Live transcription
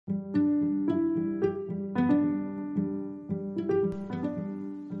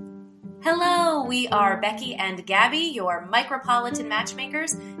Hello, we are Becky and Gabby, your micropolitan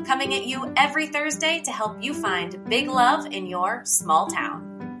matchmakers, coming at you every Thursday to help you find big love in your small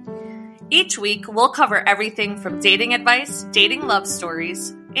town. Each week, we'll cover everything from dating advice, dating love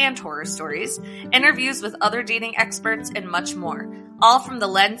stories, and horror stories, interviews with other dating experts, and much more, all from the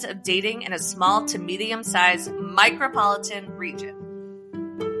lens of dating in a small to medium-sized micropolitan region.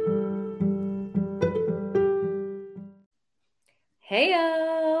 Heyo!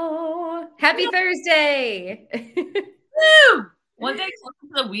 Happy Thursday! Woo! One day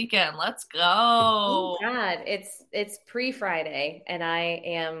closer to the weekend. Let's go. Oh God, it's pre-Friday,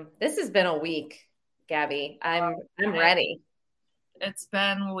 and this has been a week, Gabby. I'm ready. It's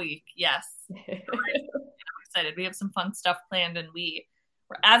been a week, yes. I'm excited. We have some fun stuff planned, and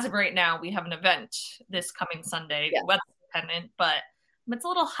as of right now, we have an event this coming Sunday, weather dependent, but it's a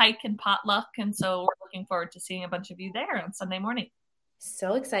little hike and potluck, and so we're looking forward to seeing a bunch of you there on Sunday morning.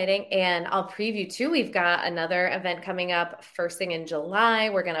 So exciting. And I'll preview too. We've got another event coming up first thing in July.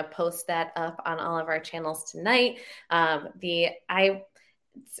 We're going to post that up on all of our channels tonight. It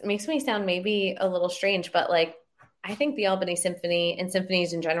makes me sound maybe a little strange, but I think the Albany Symphony and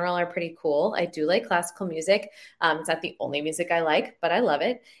symphonies in general are pretty cool. I do like classical music. It's not the only music I like, but I love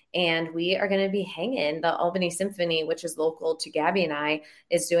it. And we are going to be hanging. The Albany Symphony, which is local to Gabby and I,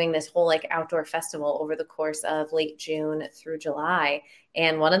 is doing this whole outdoor festival over the course of late June through July.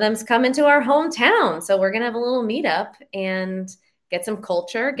 And one of them's coming to our hometown. So we're going to have a little meetup and get some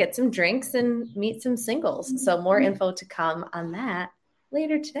culture, get some drinks, and meet some singles. So more info to come on that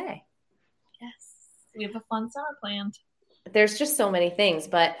later today. We have a fun summer planned. There's just so many things,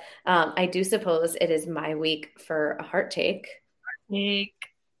 but I do suppose it is my week for a heart take.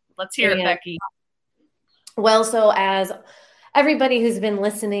 Let's hear it, Becky. Well, so as everybody who's been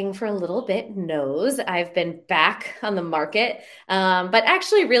listening for a little bit knows, I've been back on the market. But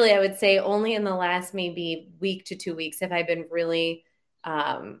actually, really, I would say only in the last maybe week to 2 weeks have I been really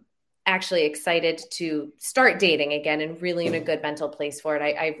actually excited to start dating again and really in a good mental place for it.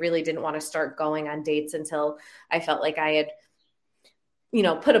 I really didn't want to start going on dates until I felt like I had,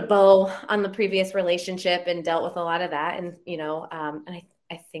 put a bow on the previous relationship and dealt with a lot of that. And, and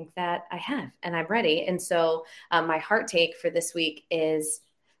I think that I have, and I'm ready. And so my heart take for this week is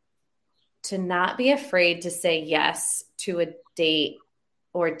to not be afraid to say yes to a date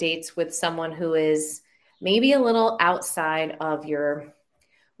or dates with someone who is maybe a little outside of your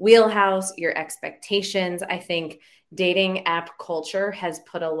wheelhouse, your expectations. I think dating app culture has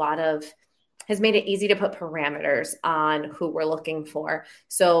made it easy to put parameters on who we're looking for.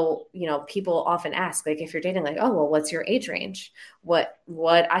 So, people often ask, if you're dating, oh, well, what's your age range? What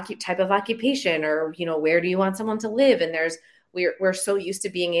type of occupation, or, where do you want someone to live? And we're so used to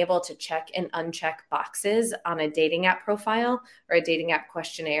being able to check and uncheck boxes on a dating app profile or a dating app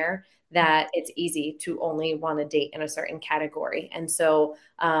questionnaire that it's easy to only want to date in a certain category. And so,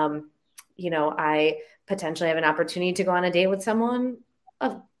 I potentially have an opportunity to go on a date with someone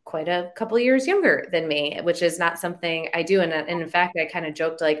of quite a couple of years younger than me, which is not something I do. And in fact, I kind of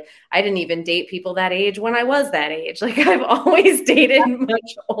joked, I didn't even date people that age when I was that age. I've always dated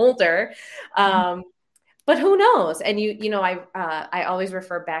much older. But who knows? And I always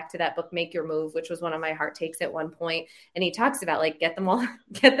refer back to that book, Make Your Move, which was one of my heart takes at one point. And he talks about get them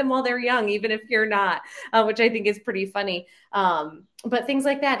while they're young, even if you're not, which I think is pretty funny. But things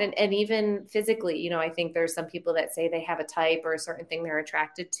like that. And even physically, I think there's some people that say they have a type or a certain thing they're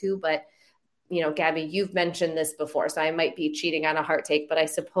attracted to, but Gabby, you've mentioned this before, so I might be cheating on a heart take, but I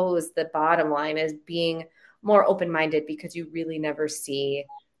suppose the bottom line is being more open-minded, because you really never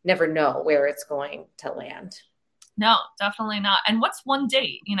know where it's going to land. No, definitely not. And what's one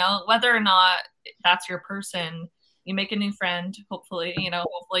date, whether or not that's your person, you make a new friend, hopefully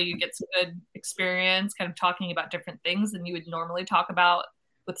you get some good experience kind of talking about different things than you would normally talk about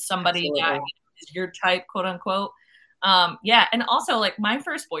with somebody that is your type, quote unquote. And also my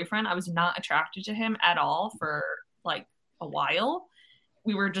first boyfriend, I was not attracted to him at all for a while.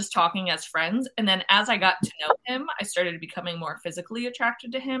 We were just talking as friends. And then as I got to know him, I started becoming more physically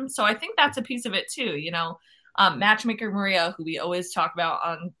attracted to him. So I think that's a piece of it too. Matchmaker Maria, who we always talk about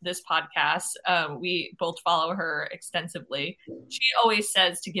on this podcast, we both follow her extensively. She always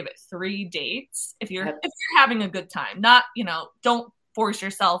says to give it 3 dates if you're having a good time. Not, don't force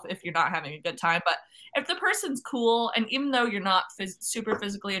yourself if you're not having a good time, but if the person's cool, and even though you're not super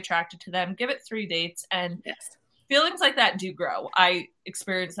physically attracted to them, give it 3 dates. And feelings like that do grow. I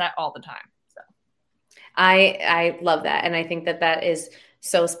experience that all the time. So I love that. And I think that is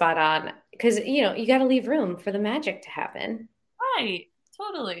so spot on, because, you got to leave room for the magic to happen. Right.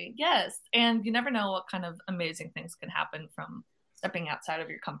 Totally. Yes. And you never know what kind of amazing things can happen from stepping outside of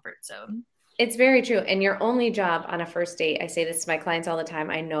your comfort zone. It's very true. And your only job on a first date, I say this to my clients all the time.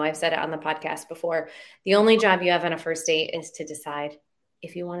 I know I've said it on the podcast before. The only job you have on a first date is to decide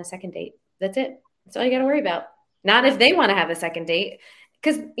if you want a second date. That's it. That's all you got to worry about. Not if they want to have a second date,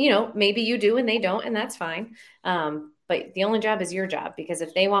 because, maybe you do and they don't, and that's fine. But the only job is your job, because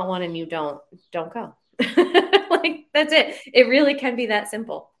if they want one and you don't go. Like, that's it. It really can be that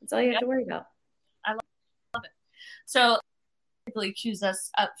simple. That's all you have to worry about. I love it. So basically cues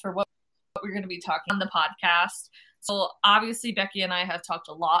us up for what we're going to be talking on the podcast. So obviously Becky and I have talked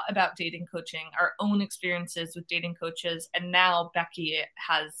a lot about dating coaching, our own experiences with dating coaches, and now Becky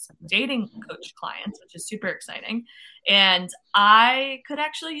has dating coach clients, which is super exciting. And I could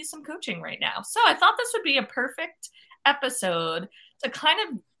actually use some coaching right now. So I thought this would be a perfect episode to kind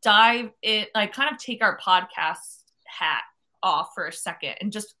of dive in, like kind of take our podcast hat off for a second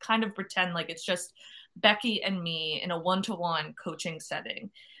and just kind of pretend like it's just Becky and me in a one-to-one coaching setting,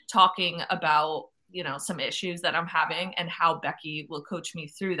 talking about, some issues that I'm having and how Becky will coach me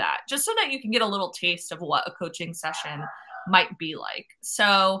through that, just so that you can get a little taste of what a coaching session might be like.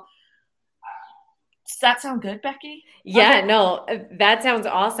 So does that sound good, Becky? Yeah, no, that sounds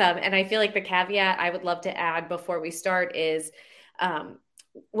awesome. And I feel like the caveat I would love to add before we start is,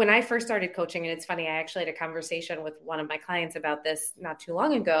 when I first started coaching, and it's funny, I actually had a conversation with one of my clients about this not too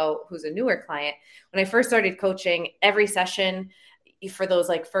long ago, who's a newer client. When I first started coaching, every session for those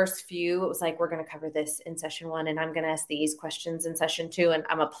like first few, it was like, we're going to cover this in session 1, and I'm going to ask these questions in session 2. And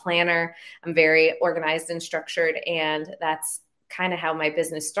I'm a planner. I'm very organized and structured. And that's kind of how my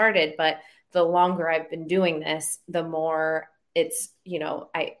business started. But the longer I've been doing this, the more it's,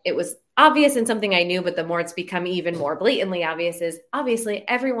 it was obvious and something I knew, but the more it's become even more blatantly obvious is obviously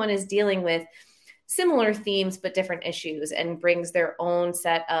everyone is dealing with similar themes, but different issues, and brings their own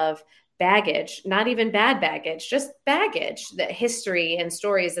set of baggage, not even bad baggage, just baggage, the history and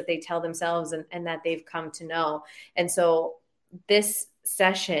stories that they tell themselves and that they've come to know. And so this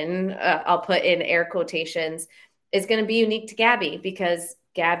session, I'll put in air quotations, is going to be unique to Gabby, because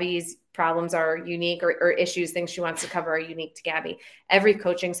Gabby's problems are unique, or issues, things she wants to cover are unique to Gabby. Every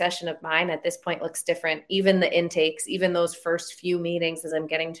coaching session of mine at this point looks different. Even the intakes, even those first few meetings as I'm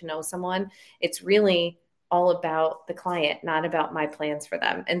getting to know someone, it's really all about the client, not about my plans for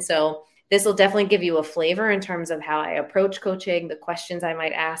them. And so this will definitely give you a flavor in terms of how I approach coaching, the questions I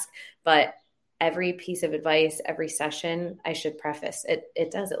might ask, but every piece of advice, every session, I should preface, it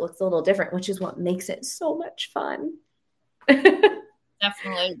looks a little different, which is what makes it so much fun.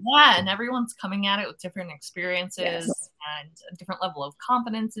 Definitely. Yeah. And everyone's coming at it with different experiences, yes, and a different level of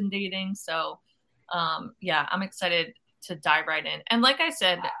confidence in dating. So, yeah, I'm excited to dive right in. And like I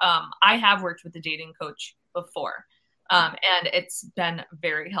said, I have worked with a dating coach before, and it's been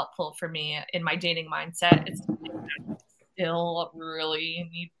very helpful for me in my dating mindset. It's something that I still really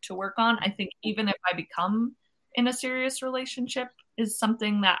need to work on. I think even if I become in a serious relationship, is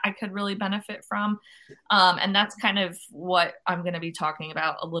something that I could really benefit from. And that's kind of what I'm going to be talking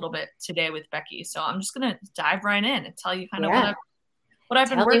about a little bit today with Becky. So I'm just going to dive right in and tell you kind of what I've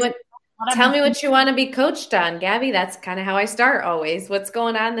been working. Tell me what you want to be coached on, Gabby. That's kind of how I start always. What's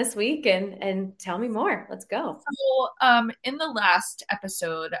going on this week? And tell me more. Let's go. So in the last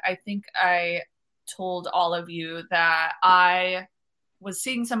episode, I think I told all of you that I was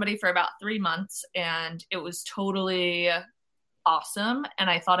seeing somebody for about 3 months, and it was totally awesome. And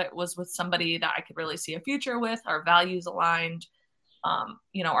I thought it was with somebody that I could really see a future with, our values aligned,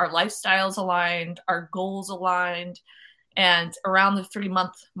 our lifestyles aligned, our goals aligned. And around the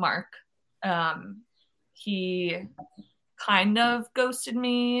 3-month mark, he kind of ghosted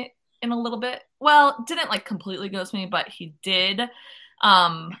me in a little bit. Well, didn't like completely ghost me, but he did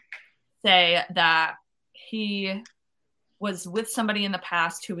say that he was with somebody in the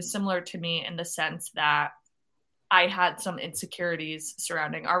past who was similar to me in the sense that I had some insecurities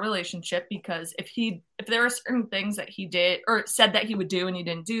surrounding our relationship, because if there were certain things that he did or said that he would do and he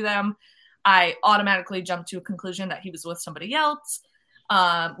didn't do them, I automatically jumped to a conclusion that he was with somebody else.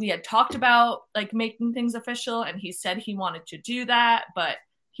 We had talked about like making things official, and he said he wanted to do that, but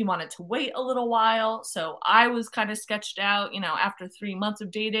he wanted to wait a little while. So I was kind of sketched out, after 3 months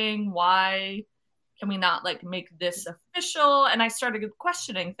of dating, why can we not like make this official? And I started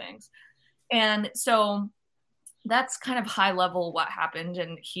questioning things. And so that's kind of high level what happened.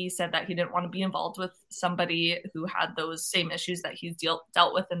 And he said that he didn't want to be involved with somebody who had those same issues that he's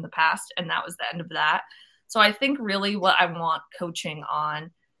dealt with in the past. And that was the end of that. So I think really what I want coaching on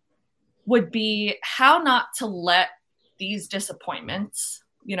would be how not to let these disappointments,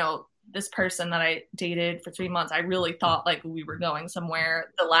 this person that I dated for 3 months, I really thought like we were going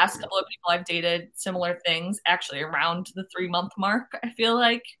somewhere. The last couple of people I've dated, similar things, actually around the 3-month mark, I feel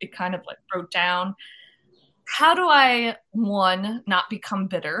like it kind of like broke down. How do I, one, not become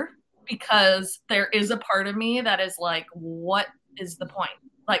bitter? Because there is a part of me that is like, what is the point?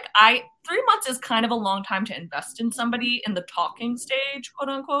 Like 3 months is kind of a long time to invest in somebody in the talking stage, quote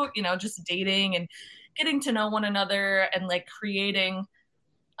unquote, just dating and getting to know one another and like creating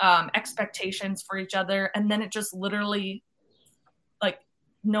expectations for each other. And then it just literally like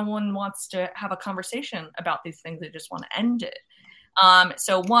no one wants to have a conversation about these things. They just want to end it.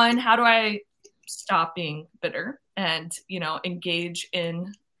 So one, how do I stop being bitter and, engage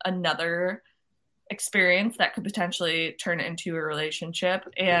in another experience that could potentially turn into a relationship?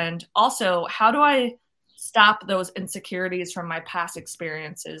 And also, how do I stop those insecurities from my past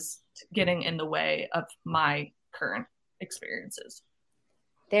experiences getting in the way of my current experiences?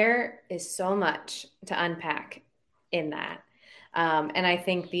 There is so much to unpack in that. And I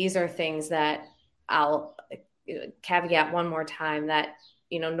think these are things that I'll caveat one more time that,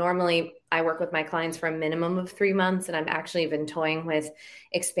 normally I work with my clients for a minimum of 3 months, and I'm actually been toying with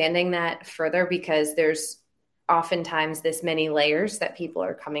expanding that further because there's oftentimes this many layers that people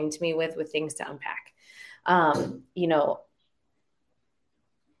are coming to me with things to unpack. A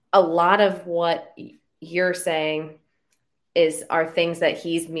lot of what you're saying are things that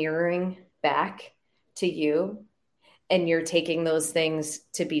he's mirroring back to you, and you're taking those things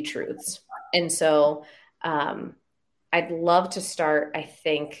to be truths. And so I'd love to start, I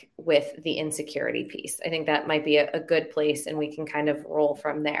think, with the insecurity piece. I think that might be a good place, and we can kind of roll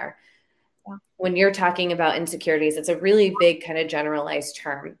from there. Yeah. When you're talking about insecurities, it's a really big kind of generalized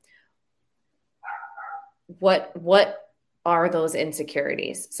term. What are those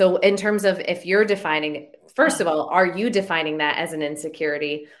insecurities? So in terms of if you're defining, first of all, are you defining that as an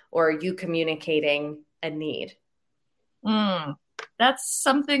insecurity, or are you communicating a need? That's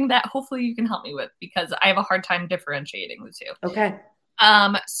something that hopefully you can help me with, because I have a hard time differentiating the two. Okay.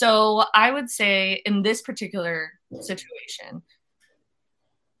 So I would say in this particular situation,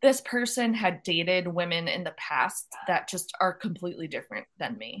 this person had dated women in the past that just are completely different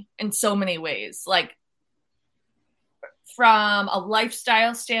than me in so many ways. Like from a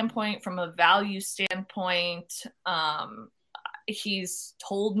lifestyle standpoint, from a value standpoint, he's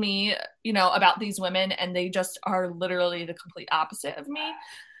told me, about these women, and they just are literally the complete opposite of me.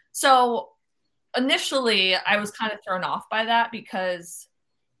 So initially I was kind of thrown off by that because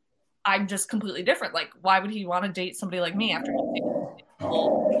I'm just completely different. Like, why would he want to date somebody like me after people?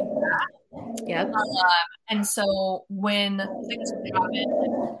 Yep. And so when things would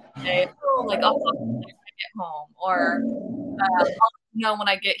happen, like, say, I'll talk to you when I get home, or I'll when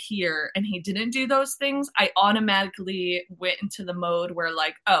I get here, and he didn't do those things, I automatically went into the mode where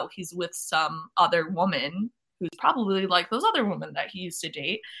like, oh, he's with some other woman who's probably like those other women that he used to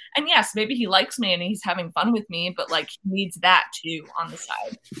date. And yes, maybe he likes me and he's having fun with me, but like he needs that too on the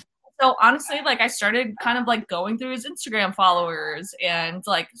side. So honestly, like I started kind of like going through his Instagram followers and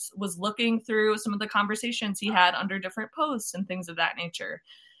like was looking through some of the conversations he had under different posts and things of that nature.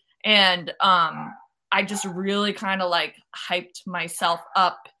 And I just really kind of like hyped myself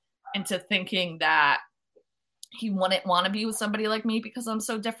up into thinking that he wouldn't want to be with somebody like me because I'm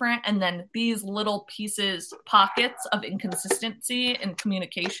so different. And then these little pockets of inconsistency in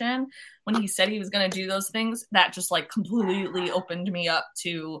communication, when he said he was going to do those things, that just like completely opened me up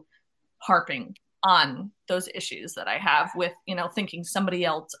to harping on those issues that I have with, thinking somebody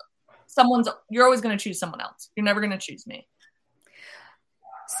else, you're always going to choose someone else. You're never going to choose me.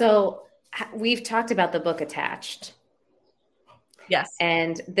 So we've talked about the book Attached. Yes.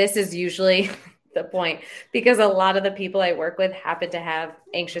 And this is usually the point, because a lot of the people I work with happen to have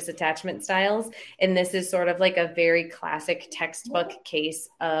anxious attachment styles. And this is sort of like a very classic textbook case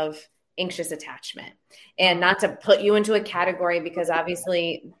of anxious attachment. And not to put you into a category, because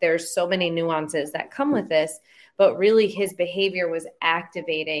obviously there's so many nuances that come with this, but really his behavior was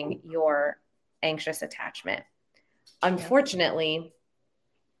activating your anxious attachment. Unfortunately,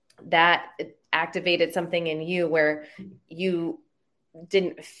 that activated something in you where you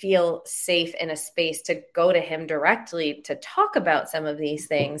didn't feel safe in a space to go to him directly to talk about some of these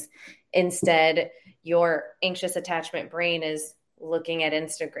things. Instead, your anxious attachment brain is looking at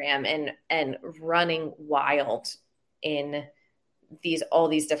Instagram and running wild in all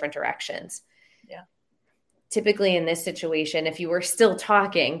these different directions. Yeah. Typically in this situation, if you were still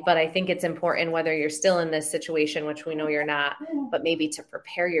talking, but I think it's important whether you're still in this situation, which we know you're not, but maybe to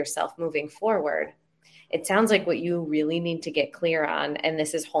prepare yourself moving forward. It sounds like what you really need to get clear on, and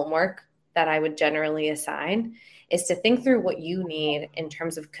this is homework that I would generally assign is to think through what you need in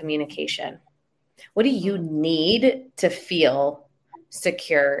terms of communication. What do you need to feel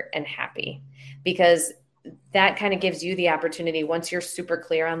secure and happy? Because that kind of gives you the opportunity, once you're super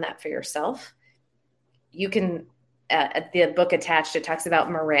clear on that for yourself, you can, the book attached, it talks about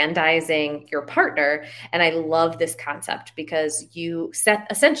Mirandizing your partner. And I love this concept because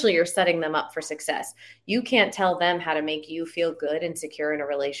essentially you're setting them up for success. You can't tell them how to make you feel good and secure in a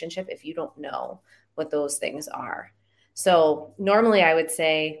relationship if you don't know what those things are. So normally I would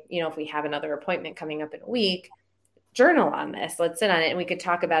say, if we have another appointment coming up in a week, journal on this. Let's sit on it and we could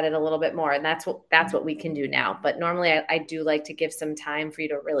talk about it a little bit more. And that's what we can do now. But normally I do like to give some time for you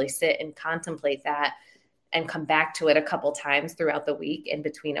to really sit and contemplate that and come back to it a couple times throughout the week in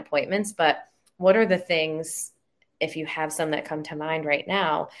between appointments. But what are the things, if you have some that come to mind right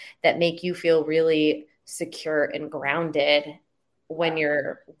now, that make you feel really secure and grounded when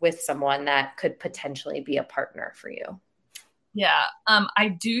you're with someone that could potentially be a partner for you? Yeah. I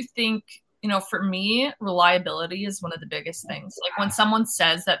do think, for me, reliability is one of the biggest things. Like when someone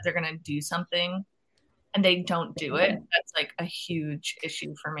says that they're going to do something and they don't do it, that's like a huge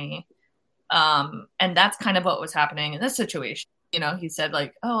issue for me. And that's kind of what was happening in this situation. He said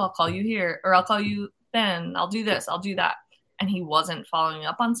like, oh, I'll call you here, or I'll call you then, I'll do this, I'll do that. And he wasn't following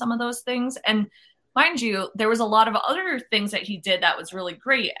up on some of those things. And mind you, there was a lot of other things that he did that was really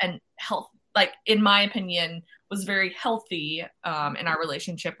great and like in my opinion, was very healthy in our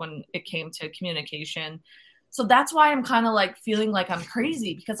relationship when it came to communication. So that's why I'm kind of like feeling like I'm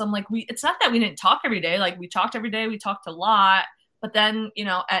crazy, because I'm like, it's not that we didn't talk every day. Like we talked every day, we talked a lot. But then,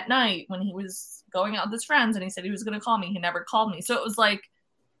 at night when he was going out with his friends and he said he was going to call me, he never called me. So it was like,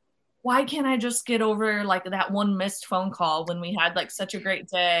 why can't I just get over like that one missed phone call when we had like such a great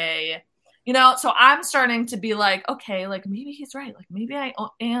day? So I'm starting to be like, okay, like maybe he's right. Like maybe I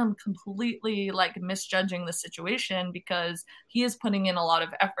am completely like misjudging the situation, because he is putting in a lot of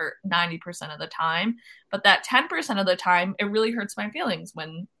effort 90% of the time. But that 10% of the time, it really hurts my feelings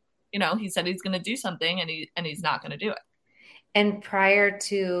when, he said he's going to do something and he's not going to do it. And prior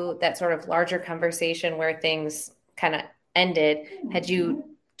to that sort of larger conversation where things kind of ended, had you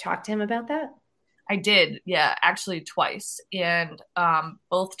talked to him about that? I did, yeah, actually twice. And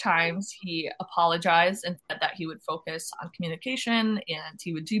both times he apologized and said that he would focus on communication and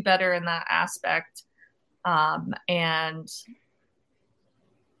he would do better in that aspect. And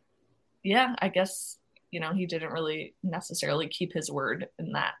yeah, I guess, he didn't really necessarily keep his word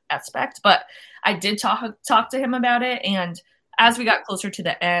in that aspect. But I did talk to him about it. And as we got closer to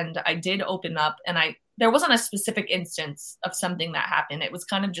the end, I did open up, and there wasn't a specific instance of something that happened. It was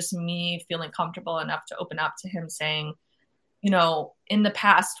kind of just me feeling comfortable enough to open up to him saying, in the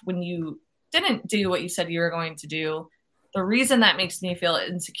past, when you didn't do what you said you were going to do, the reason that makes me feel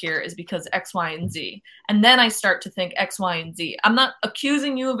insecure is because X, Y, and Z. And then I start to think X, Y, and Z. I'm not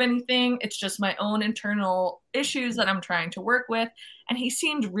accusing you of anything. It's just my own internal issues that I'm trying to work with. And he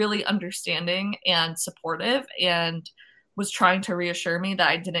seemed really understanding and supportive and was trying to reassure me that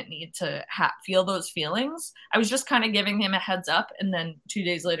I didn't need to feel those feelings. I was just kind of giving him a heads up. And then 2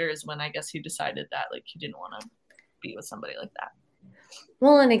 days later is when I guess he decided that like he didn't want to be with somebody like that.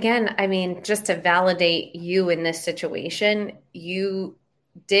 Well, and again, I mean, just to validate you in this situation, you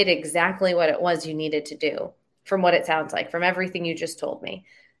did exactly what it was you needed to do, from what it sounds like, from everything you just told me,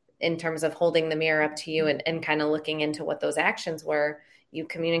 in terms of holding the mirror up to you and kind of looking into what those actions were. You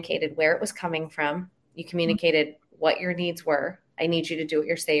communicated where it was coming from. You communicated what your needs were. I need you to do what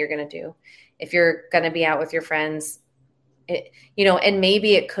you say you're going to do. If you're going to be out with your friends, and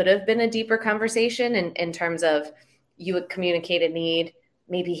maybe it could have been a deeper conversation in terms of you would communicate a need.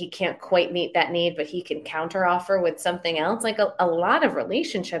 Maybe he can't quite meet that need, but he can counteroffer with something else. Like a lot of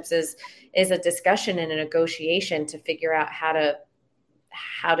relationships is a discussion and a negotiation to figure out how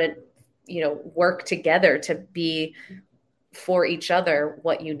to work together to be for each other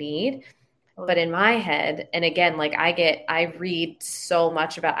what you need. But in my head, and again, like I read so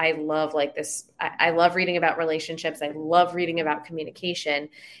much about, I love like this. I love reading about relationships. I love reading about communication,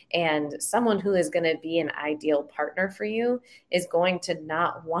 and someone who is going to be an ideal partner for you is going to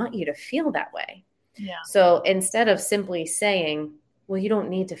not want you to feel that way. Yeah. So instead of simply saying, well, you don't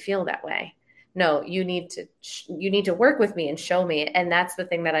need to feel that way. No, you need to work with me and show me. And that's the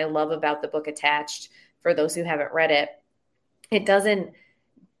thing that I love about the book Attached. For those who haven't read it, it doesn't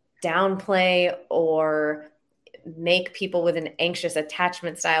downplay or make people with an anxious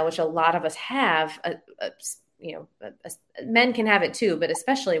attachment style, which a lot of us have. Men can have it too, but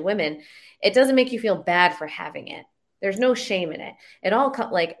especially women. It doesn't make you feel bad for having it. There's no shame in it. It all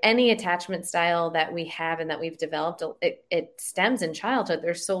like any attachment style that we have and that we've developed, it stems in childhood.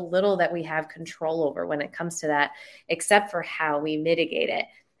 There's so little that we have control over when it comes to that, except for how we mitigate it.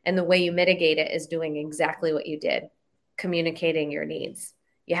 And the way you mitigate it is doing exactly what you did, communicating your needs.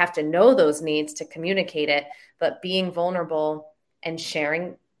 You have to know those needs to communicate it, but being vulnerable and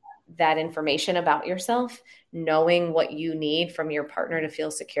sharing that information about yourself, knowing what you need from your partner to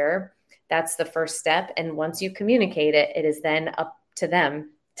feel secure, that's the first step. And once you communicate it, it is then up to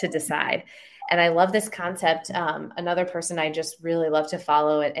them to decide. And I love this concept. Another person I just really love to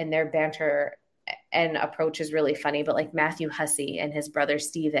follow, and their banter and approach is really funny, but like Matthew Hussey and his brother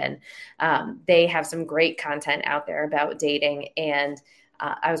Steven, they have some great content out there about dating. And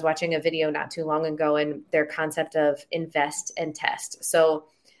I was watching a video not too long ago, and their concept of invest and test. So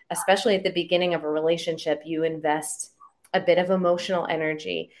especially at the beginning of a relationship, you invest a bit of emotional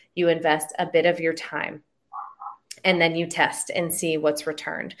energy, you invest a bit of your time, and then you test and see what's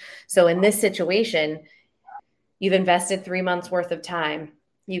returned. So in this situation, you've invested 3 months worth of time.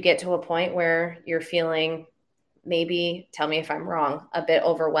 You get to a point where you're feeling, maybe, tell me if I'm wrong, a bit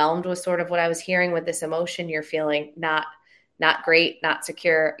overwhelmed with sort of what I was hearing with this emotion. You're feeling not great, not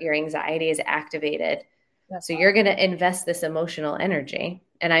secure. Your anxiety is activated. So you're going to invest this emotional energy.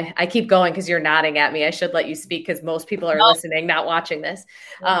 And I keep going because you're nodding at me. I should let you speak because most people are listening, not watching this.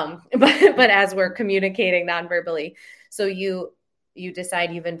 But as we're communicating non-verbally, so you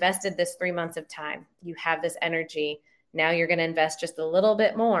decide you've invested this 3 months of time. You have this energy. Now you're going to invest just a little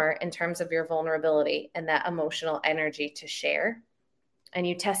bit more in terms of your vulnerability and that emotional energy to share. And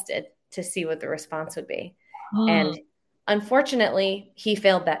you tested to see what the response would be. And unfortunately, he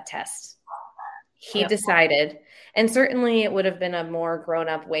failed that test. He decided, and certainly it would have been a more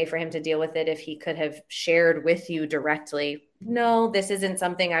grown-up way for him to deal with it if he could have shared with you directly, no, this isn't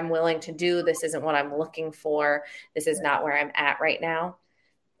something I'm willing to do. This isn't what I'm looking for. This is not where I'm at right now.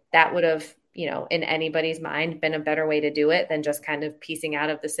 That would have, in anybody's mind, been a better way to do it than just kind of piecing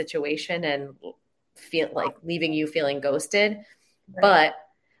out of the situation and feel like leaving you feeling ghosted. Right. But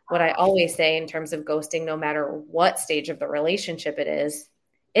what I always say in terms of ghosting, no matter what stage of the relationship it is,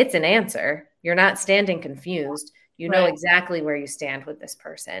 it's an answer. You're not standing confused. You know exactly where you stand with this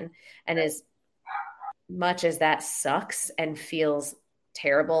person. And as much as that sucks and feels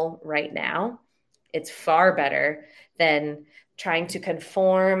terrible right now, it's far better than trying to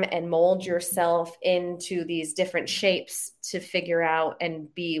conform and mold yourself into these different shapes to figure out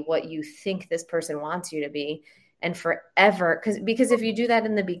and be what you think this person wants you to be. And forever, because if you do that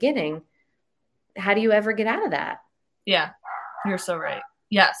in the beginning, how do you ever get out of that? Yeah, you're so right.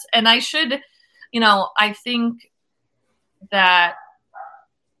 Yes. And I should, I think that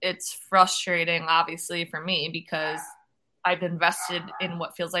it's frustrating, obviously, for me because I've invested in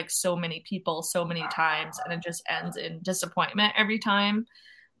what feels like so many people so many times, and it just ends in disappointment every time.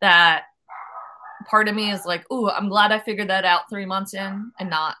 That part of me is like, ooh, I'm glad I figured that out 3 months in and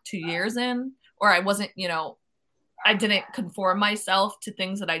not 2 years in, or I wasn't, I didn't conform myself to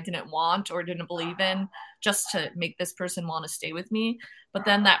things that I didn't want or didn't believe in just to make this person want to stay with me. But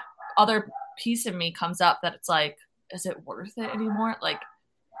then that other piece of me comes up that it's like, is it worth it anymore? Like,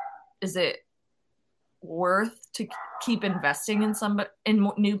 is it worth to keep investing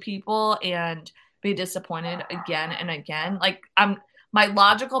in new people and be disappointed again and again? Like, my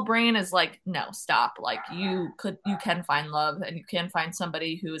logical brain is like, no, stop. Like, you can find love, and you can find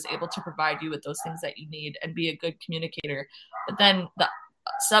somebody who is able to provide you with those things that you need and be a good communicator. But then the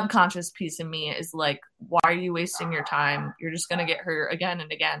subconscious piece of me is like, why are you wasting your time? You're just going to get hurt again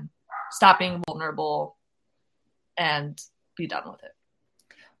and again. Stop being vulnerable and be done with it.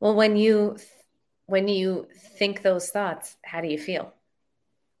 Well, when you think those thoughts, how do you feel?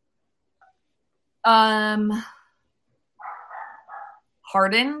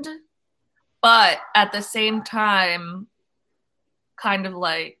 Hardened, but at the same time, kind of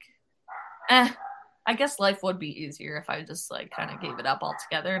like, I guess life would be easier if I just like kind of gave it up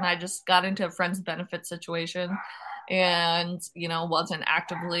altogether and I just got into a friends benefit situation and, wasn't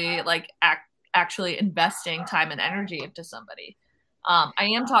actively like actually investing time and energy into somebody. I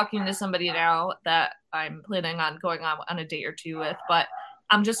am talking to somebody now that I'm planning on going on a date or two with, but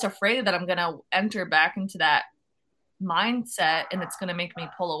I'm just afraid that I'm going to enter back into that mindset and it's going to make me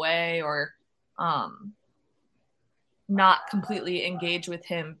pull away or not completely engage with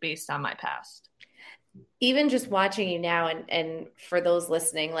him based on my past. Even just watching you now and for those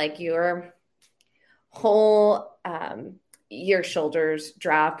listening, like your whole your shoulders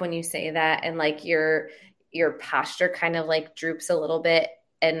drop when you say that, and like your posture kind of like droops a little bit.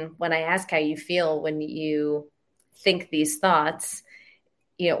 And when I ask how you feel when you think these thoughts,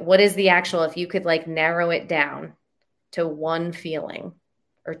 what is the actual, if you could like narrow it down, to one feeling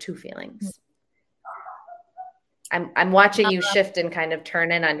or two feelings? I'm watching you shift and kind of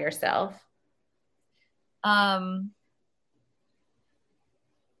turn in on yourself. When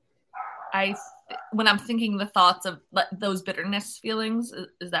I'm thinking the thoughts of those bitterness feelings,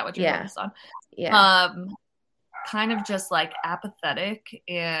 is that what you're focused on? Yeah. Kind of just like apathetic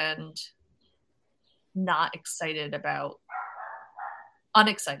and not excited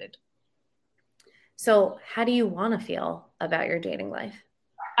unexcited. So how do you want to feel about your dating life?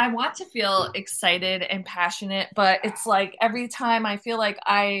 I want to feel excited and passionate, but it's like every time I feel like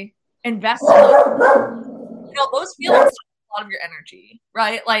I invest in those feelings take a lot of your energy,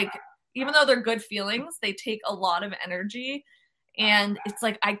 right? Like, even though they're good feelings, they take a lot of energy. And it's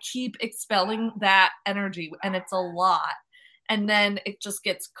like I keep expelling that energy, and it's a lot. And then it just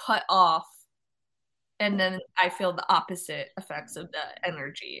gets cut off. And then I feel the opposite effects of the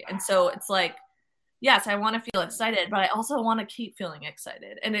energy. And so it's like, yes, I want to feel excited, but I also want to keep feeling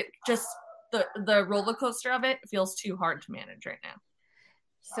excited. And it just, the roller coaster of it feels too hard to manage right now.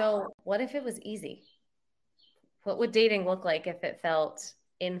 So what if it was easy? What would dating look like if it felt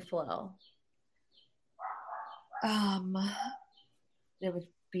in flow? It would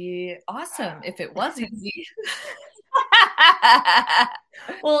be awesome if it was easy.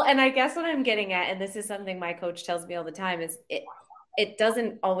 Well, and I guess what I'm getting at, and this is something my coach tells me all the time, is it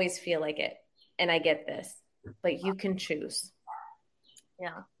doesn't always feel like it. And I get this, but you can choose.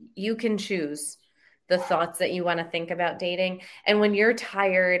 Yeah. You can choose the thoughts that you want to think about dating. And when you're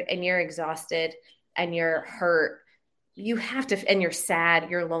tired and you're exhausted and you're hurt, you have to, and you're sad,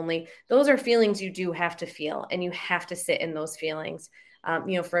 you're lonely, those are feelings you do have to feel, and you have to sit in those feelings.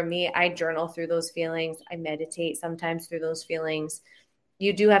 For me, I journal through those feelings. I meditate sometimes through those feelings.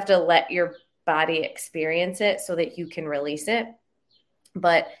 You do have to let your body experience it so that you can release it.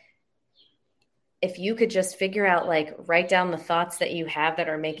 But if you could just figure out, like, write down the thoughts that you have that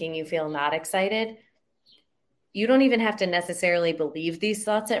are making you feel not excited. You don't even have to necessarily believe these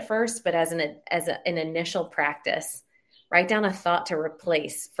thoughts at first, but as an initial practice, write down a thought to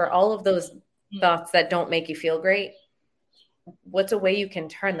replace for all of those thoughts that don't make you feel great. What's a way you can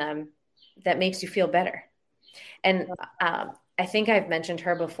turn them that makes you feel better? And I think I've mentioned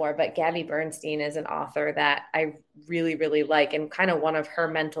her before, but Gabby Bernstein is an author that I really, really like. And kind of one of her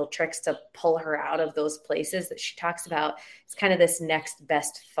mental tricks to pull her out of those places that she talks about is kind of this next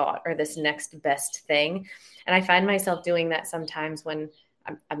best thought or this next best thing. And I find myself doing that sometimes when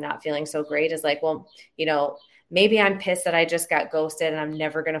I'm not feeling so great, is like, well, maybe I'm pissed that I just got ghosted and I'm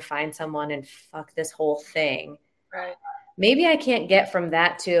never going to find someone, and fuck this whole thing. Right. Maybe I can't get from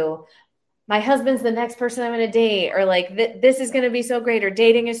that to my husband's the next person I'm going to date, or like this is going to be so great, or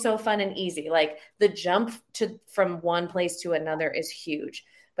dating is so fun and easy. Like the jump from one place to another is huge.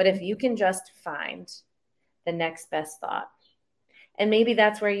 But if you can just find the next best thought, and maybe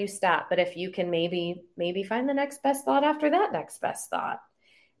that's where you stop. But if you can maybe find the next best thought after that next best thought,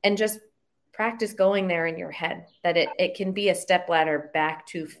 and just practice going there in your head, that it can be a stepladder back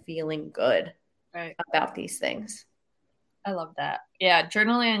to feeling good about these things. I love that. Yeah,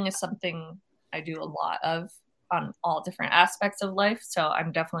 journaling is something I do a lot of on all different aspects of life. So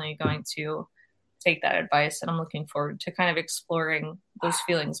I'm definitely going to take that advice, and I'm looking forward to kind of exploring those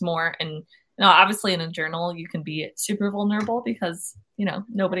feelings more. And obviously in a journal, you can be super vulnerable because,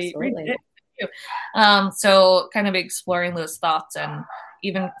 nobody reads it. So kind of exploring those thoughts and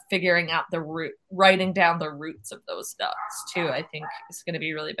even figuring out writing down the roots of those thoughts too, I think is going to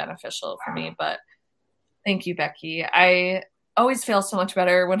be really beneficial for me. But thank you, Becky. I always feel so much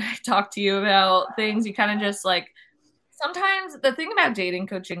better when I talk to you about things. You kind of just like, sometimes the thing about dating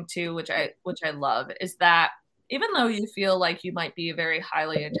coaching too, which I love, is that even though you feel like you might be a very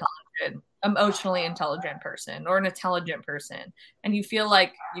highly intelligent, emotionally intelligent person or an intelligent person, and you feel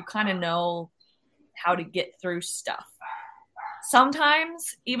like you kind of know how to get through stuff,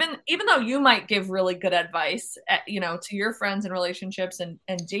 sometimes even though you might give really good advice to your friends and relationships and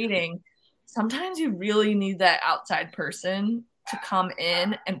dating, sometimes you really need that outside person to come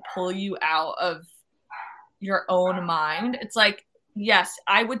in and pull you out of your own mind. It's like, yes,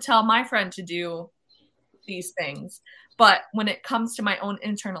 I would tell my friend to do these things, but when it comes to my own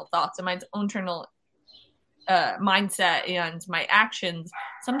internal thoughts and my own internal mindset and my actions,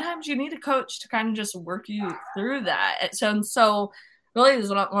 sometimes you need a coach to kind of just work you through that. So really, is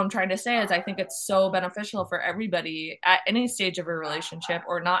what I'm trying to say is I think it's so beneficial for everybody at any stage of a relationship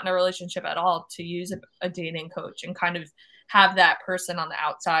or not in a relationship at all to use a dating coach and kind of have that person on the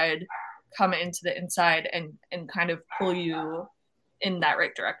outside come into the inside and kind of pull you in that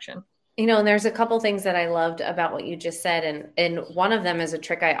right direction. And there's a couple things that I loved about what you just said. And one of them is a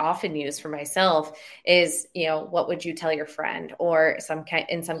trick I often use for myself is, what would you tell your friend? Or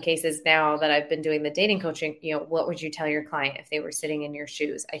in some cases now that I've been doing the dating coaching, what would you tell your client if they were sitting in your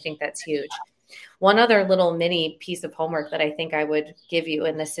shoes? I think that's huge. One other little mini piece of homework that I think I would give you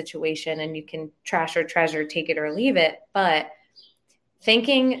in this situation, and you can trash or treasure, take it or leave it, but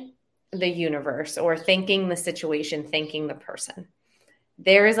thanking the universe or thanking the situation, thanking the person.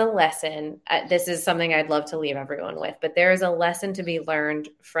 There is a lesson. This is something I'd love to leave everyone with, but there is a lesson to be learned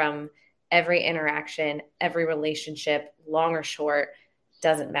from every interaction, every relationship, long or short,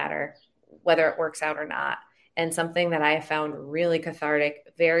 doesn't matter whether it works out or not. And something that I have found really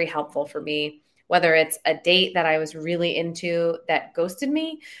cathartic, very helpful for me, whether it's a date that I was really into that ghosted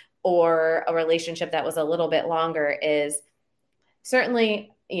me or a relationship that was a little bit longer, is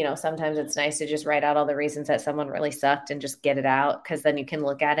certainly, sometimes it's nice to just write out all the reasons that someone really sucked and just get it out, because then you can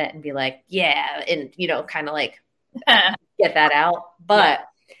look at it and be like, yeah, and, kind of like get that out. But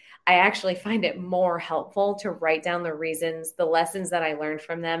I actually find it more helpful to write down the reasons, the lessons that I learned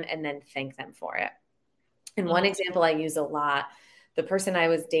from them, and then thank them for it. And one example I use a lot, the person I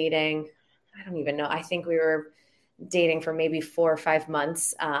was dating, I don't even know, I think we were dating for maybe 4 or 5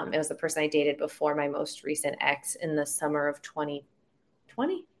 months. It was the person I dated before my most recent ex in the summer of 2020.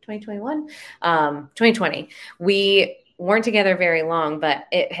 We weren't together very long, but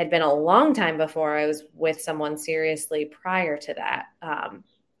it had been a long time before I was with someone seriously prior to that,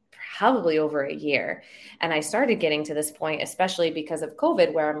 probably over a year. And I started getting to this point, especially because of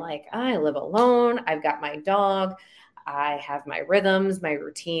COVID, where I'm like, I live alone. I've got my dog. I have my rhythms, my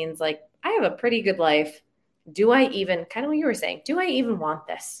routines. Like, I have a pretty good life. Do I even, kind of what you were saying, do I even want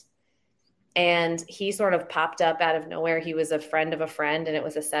this? And he sort of popped up out of nowhere. He was a friend of a friend, and it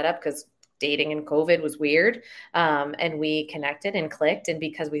was a setup because dating in COVID was weird. And we connected and clicked. And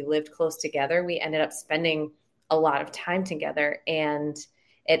because we lived close together, we ended up spending a lot of time together. And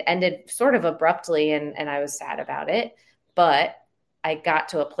it ended sort of abruptly, and I was sad about it. But I got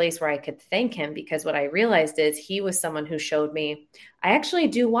to a place where I could thank him, because what I realized is he was someone who showed me, I actually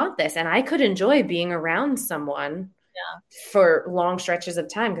do want this. And I could enjoy being around someone for long stretches of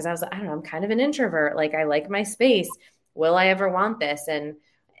time, because I was like, I don't know, I'm kind of an introvert. Like, I like my space. Will I ever want this? And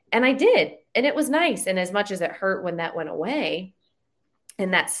I did. And it was nice. And as much as it hurt when that went away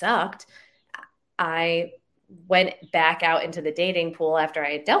and that sucked, I went back out into the dating pool after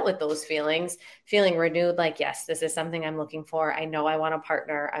I had dealt with those feelings, feeling renewed, like, yes, this is something I'm looking for. I know I want a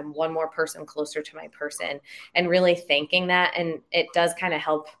partner. I'm one more person closer to my person, and really thanking that. And it does kind of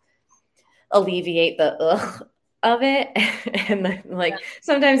help alleviate the ugh of it. And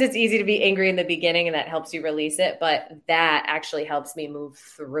sometimes it's easy to be angry in the beginning, and that helps you release it, but that actually helps me move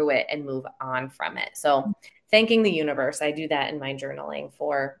through it and move on from it. So thanking the universe, I do that in my journaling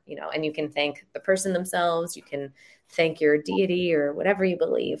for, and you can thank the person themselves, you can thank your deity or whatever you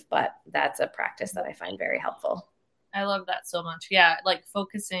believe, but that's a practice that I find very helpful. I love that so much. Yeah, like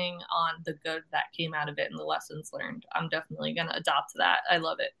focusing on the good that came out of it and the lessons learned. I'm definitely going to adopt that. I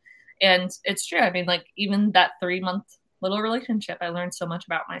love it. And it's true. I mean, like, even that 3-month little relationship, I learned so much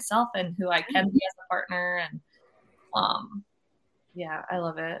about myself and who I can be as a partner. And yeah, I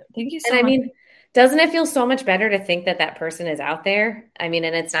love it. Thank you so much. I mean, doesn't it feel so much better to think that that person is out there? I mean,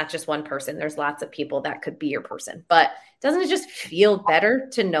 and it's not just one person. There's lots of people that could be your person, but doesn't it just feel better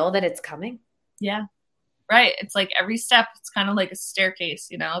to know that it's coming? Yeah. Right. It's like every step, it's kind of like a staircase,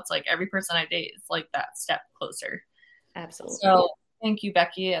 it's like every person I date is like that step closer. Absolutely. So thank you,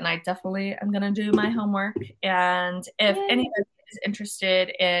 Becky. And I definitely am going to do my homework. And if anybody is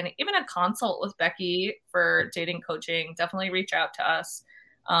interested in even a consult with Becky for dating coaching, definitely reach out to us.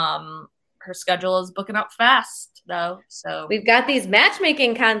 Her schedule is booking up fast, though. So we've got these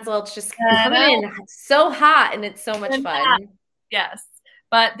matchmaking consults just coming in so hot, and it's so much fun. Yes.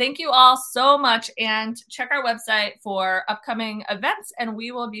 But thank you all so much, and check our website for upcoming events, and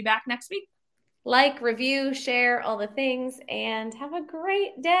we will be back next week. Like, review, share, all the things, and have a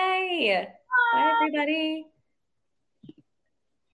great day. Bye everybody.